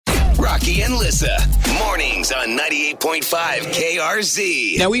Rocky and Lissa. Mornings on 98.5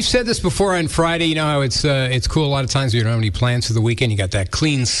 KRZ. Now, we've said this before on Friday. You know how it's cool a lot of times you don't have any plans for the weekend. You got that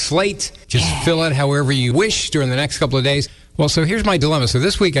clean slate. Just fill it however you wish during the next couple of days. Well, so here's my dilemma. So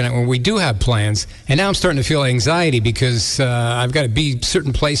this weekend, when we do have plans, and now I'm starting to feel anxiety because I've got to be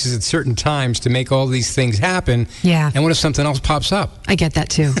certain places at certain times to make all these things happen. Yeah. And what if something else pops up? I get that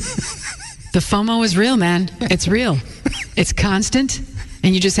too. The FOMO is real, man. It's real. It's constant,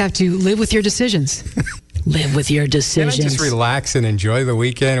 and you just have to live with your decisions. Live with your decisions. Can I just relax and enjoy the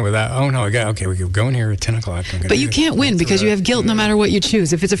weekend without, we could go in here at 10 o'clock. But you can't win because you have guilt no matter what you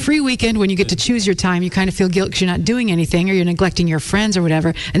choose. If it's a free weekend, when you get to choose your time, you kind of feel guilt because you're not doing anything or you're neglecting your friends or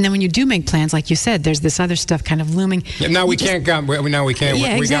whatever. And then when you do make plans, like you said, there's this other stuff kind of looming. Yeah, now we can't. Yeah,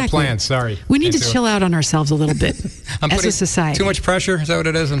 exactly. We got plans, sorry. We need to chill out on ourselves a little bit as a society. Too much pressure? Is that what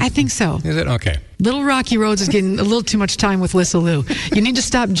it is? I think so. Is it? Okay. Little Rocky Roads is getting a little too much time with Lissa Lou. You need to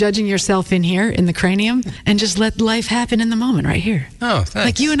stop judging yourself in here, in the cranium, and just let life happen in the moment right here. Oh, thanks.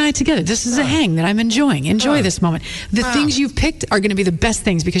 Like you and I together. This is a hang that I'm enjoying. Enjoy this moment. The things you've picked are going to be the best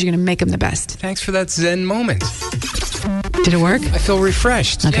things because you're going to make them the best. Thanks for that Zen moment. Did it work? I feel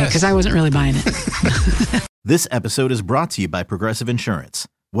refreshed. Okay, because I wasn't really buying it. This episode is brought to you by Progressive Insurance.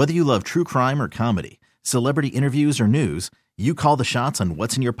 Whether you love true crime or comedy, celebrity interviews or news, you call the shots on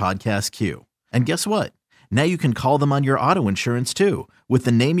what's in your podcast queue. And guess what? Now you can call them on your auto insurance too with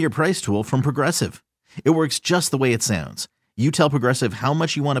the Name Your Price tool from Progressive. It works just the way it sounds. You tell Progressive how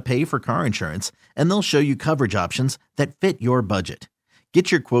much you want to pay for car insurance, and they'll show you coverage options that fit your budget.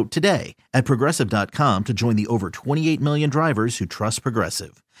 Get your quote today at Progressive.com to join the over 28 million drivers who trust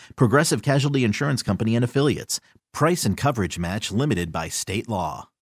Progressive. Progressive Casualty Insurance Company and Affiliates. Price and coverage match limited by state law.